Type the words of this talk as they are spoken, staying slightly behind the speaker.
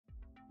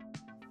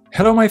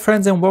Hello my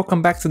friends and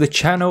welcome back to the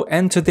channel,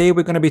 and today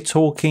we're going to be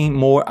talking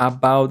more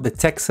about the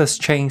Texas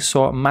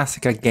Chainsaw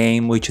Massacre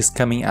game, which is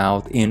coming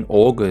out in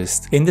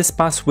August. In this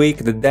past week,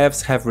 the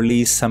devs have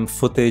released some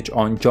footage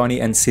on Johnny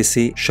and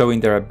Sissy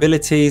showing their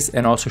abilities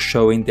and also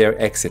showing their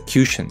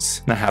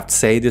executions. And I have to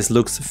say, this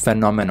looks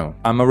phenomenal.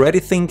 I'm already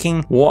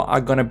thinking what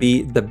are going to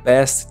be the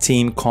best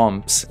team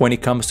comps when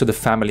it comes to the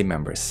family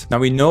members. Now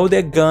we know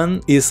that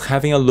Gunn is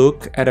having a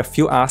look at a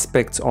few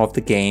aspects of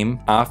the game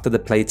after the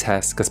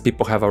playtest, because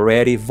people have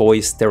already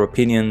voiced their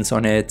opinions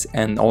on it,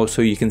 and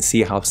also you can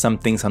see how some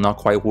things are not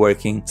quite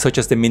working, such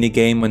as the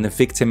minigame when the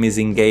victim is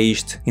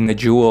engaged in a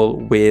duel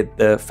with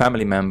the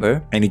family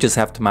member and you just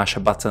have to mash a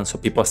button. So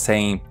people are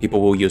saying people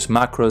will use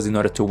macros in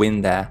order to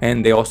win there,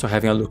 and they're also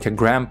having a look at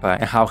Grandpa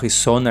and how his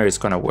sonar is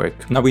gonna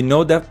work. Now we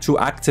know that to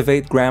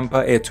activate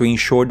Grandpa and to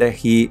ensure that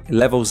he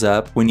levels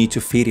up, we need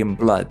to feed him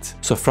blood.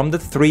 So from the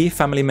three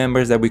family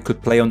members that we could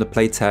play on the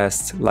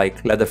playtest,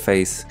 like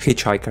Leatherface,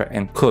 Hitchhiker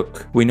and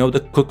Cook, we know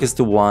that Cook is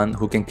the one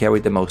who can carry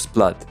the most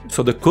blood.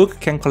 So the Cook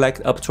can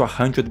collect up to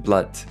 100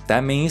 blood.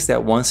 That means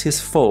that once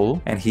he's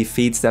full and he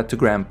feeds that to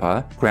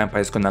Grandpa, Grandpa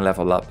is gonna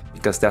level up,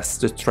 because that's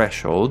the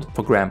threshold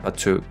for Grandpa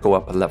to go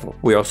up a level.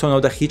 We also know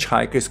that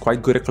Hitchhiker is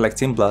quite good at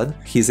collecting blood.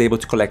 He's able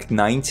to collect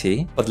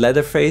 90, but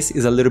Leatherface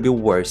is a little bit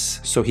worse.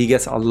 So he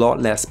gets a lot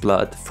less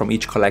blood from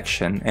each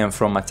collection, and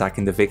from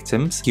attacking the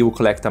victims, he will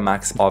collect a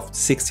max of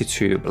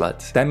 62 blood.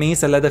 That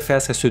means that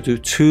Leatherface has to do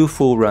 2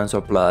 full runs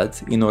of blood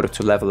in order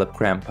to level up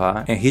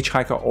Grandpa, and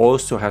Hitchhiker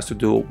also has to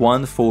do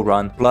 1 full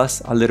run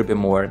plus a little bit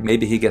more.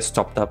 Maybe he gets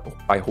topped up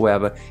by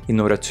whoever in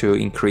order to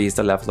increase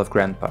the level of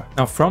Grandpa.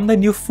 Now from the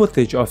new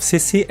footage of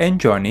Sissy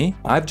and Johnny,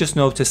 I've just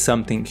noticed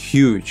something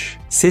huge.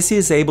 Sissy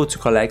is able to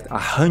collect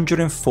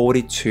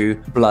 142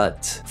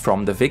 blood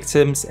from the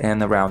victims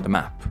and around the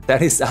map.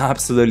 That is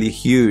absolutely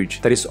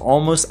huge. That is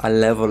almost a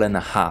level and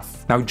a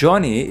half. Now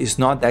Johnny is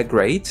not that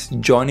great.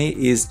 Johnny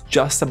is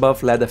just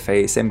above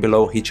Leatherface and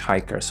below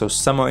Hitchhiker, so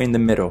somewhere in the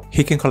middle.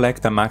 He can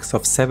collect a max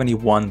of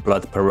 71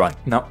 blood per run.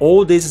 Now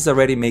all this is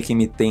already making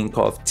me think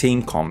of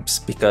team comps,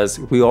 because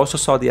we also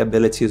saw the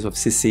abilities of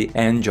Sissy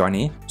and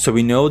Johnny. So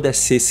we know that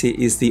Sissy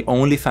is the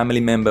only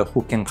family member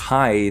who can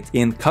hide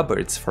in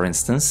cupboards, for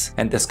instance,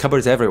 and there's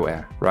cupboards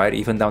everywhere, right?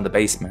 Even down the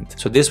basement.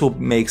 So this will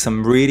make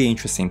some really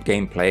interesting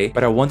gameplay,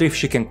 but I wonder if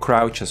she can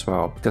crouch as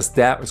well, because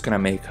that was gonna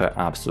make her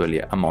absolutely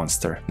a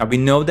monster. Now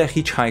we know that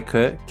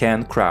Hitchhiker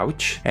can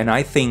crouch, and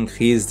I think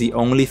he is the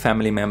only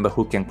family member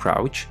who can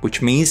crouch,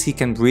 which means he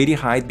can really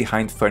hide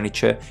behind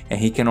furniture, and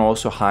he can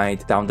also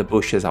hide down the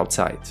bushes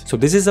outside. So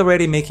this is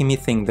already making me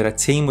think that a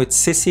team with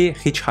Sissy,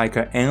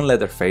 Hitchhiker and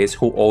Leatherface,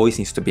 who always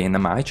needs to be in the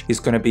match, is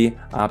gonna be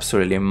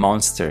absolutely a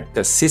monster,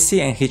 because Sissy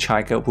and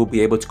Hitchhiker will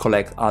be able to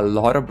collect a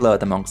lot of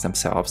blood amongst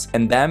themselves,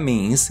 and that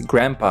means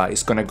Grandpa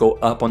is gonna go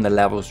up on the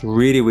levels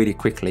really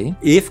quickly.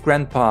 If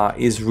Grandpa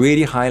is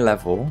really high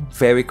level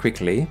very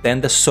quickly,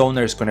 then the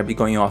sonar is gonna be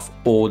going off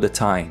all the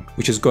time,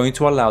 which is going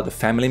to allow the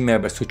family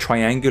members to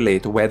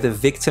triangulate where the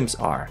victims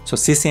are. So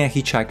Sissy and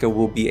Hitchhiker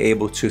will be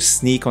able to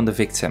sneak on the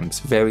victims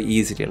very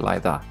easily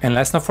like that. And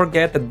let's not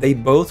forget that they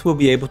both will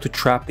be able to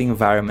trap the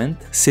environment,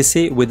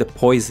 Sissy with the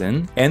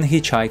poison and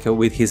Hitchhiker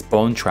with his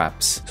bone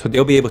traps. So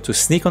they'll be able to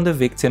sneak on the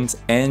victims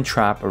and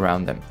trap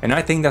around them. And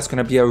I think that's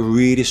gonna be a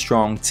really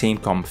strong team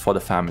comp for the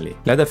family.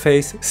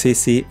 Leatherface,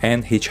 Sissy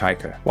and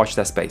Hitchhiker. Watch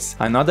that space.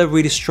 Another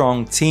really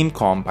strong team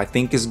comp I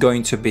think is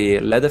going to be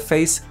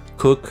Leatherface,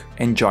 Cook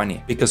and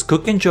Johnny, because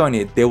Cook and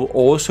Johnny, they will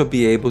also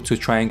be able to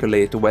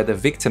triangulate where the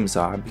victims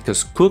are,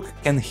 because Cook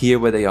can hear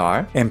where they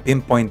are and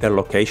pinpoint their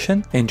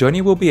location, and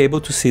Johnny will be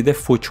able to see their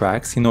foot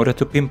tracks in order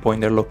to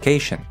pinpoint their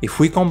location. If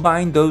we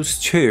combine those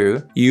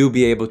two, you'll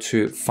be able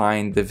to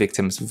find the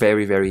victims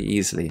very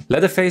easily.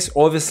 Leatherface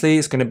obviously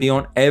is going to be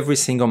on every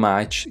single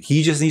match.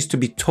 He just needs to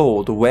be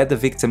told where the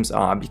victims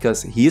are,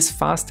 because he is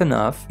fast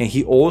enough, and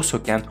he also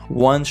can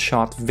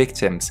one-shot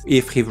victims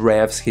if he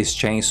revs his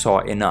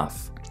chainsaw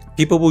enough.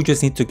 People will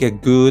just need to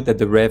get good at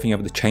the revving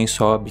of the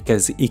chainsaw,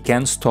 because it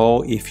can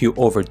stall if you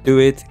overdo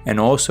it, and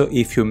also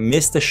if you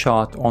miss the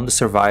shot on the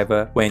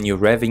survivor when you're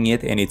revving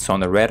it and it's on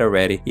the red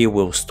already, it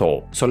will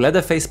stall. So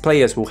Leatherface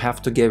players will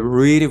have to get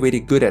really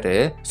good at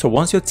it. So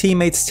once your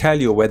teammates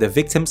tell you where the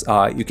victims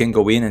are, you can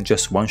go in and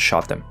just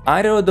one-shot them.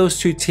 Either of those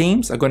two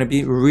teams are going to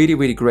be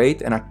really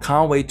great, and I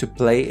can't wait to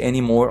play any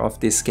more of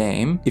this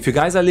game. If you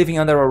guys are living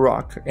under a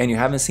rock and you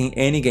haven't seen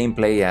any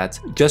gameplay yet,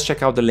 just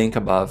check out the link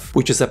above,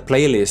 which is a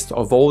playlist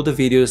of all the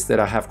videos that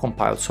I have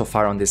compiled so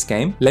far on this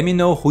game. Let me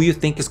know who you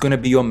think is going to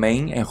be your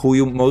main and who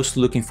you're most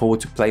looking forward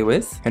to play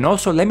with. And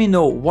also let me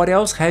know what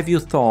else have you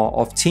thought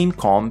of team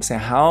comps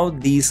and how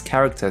these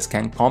characters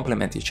can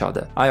complement each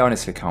other. I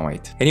honestly can't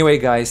wait. Anyway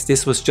guys,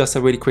 this was just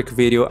a really quick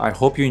video. I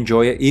hope you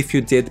enjoy it. If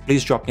you did,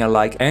 please drop me a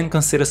like and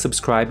consider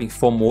subscribing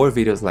for more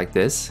videos like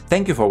this.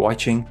 Thank you for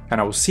watching,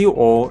 and I will see you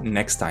all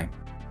next time.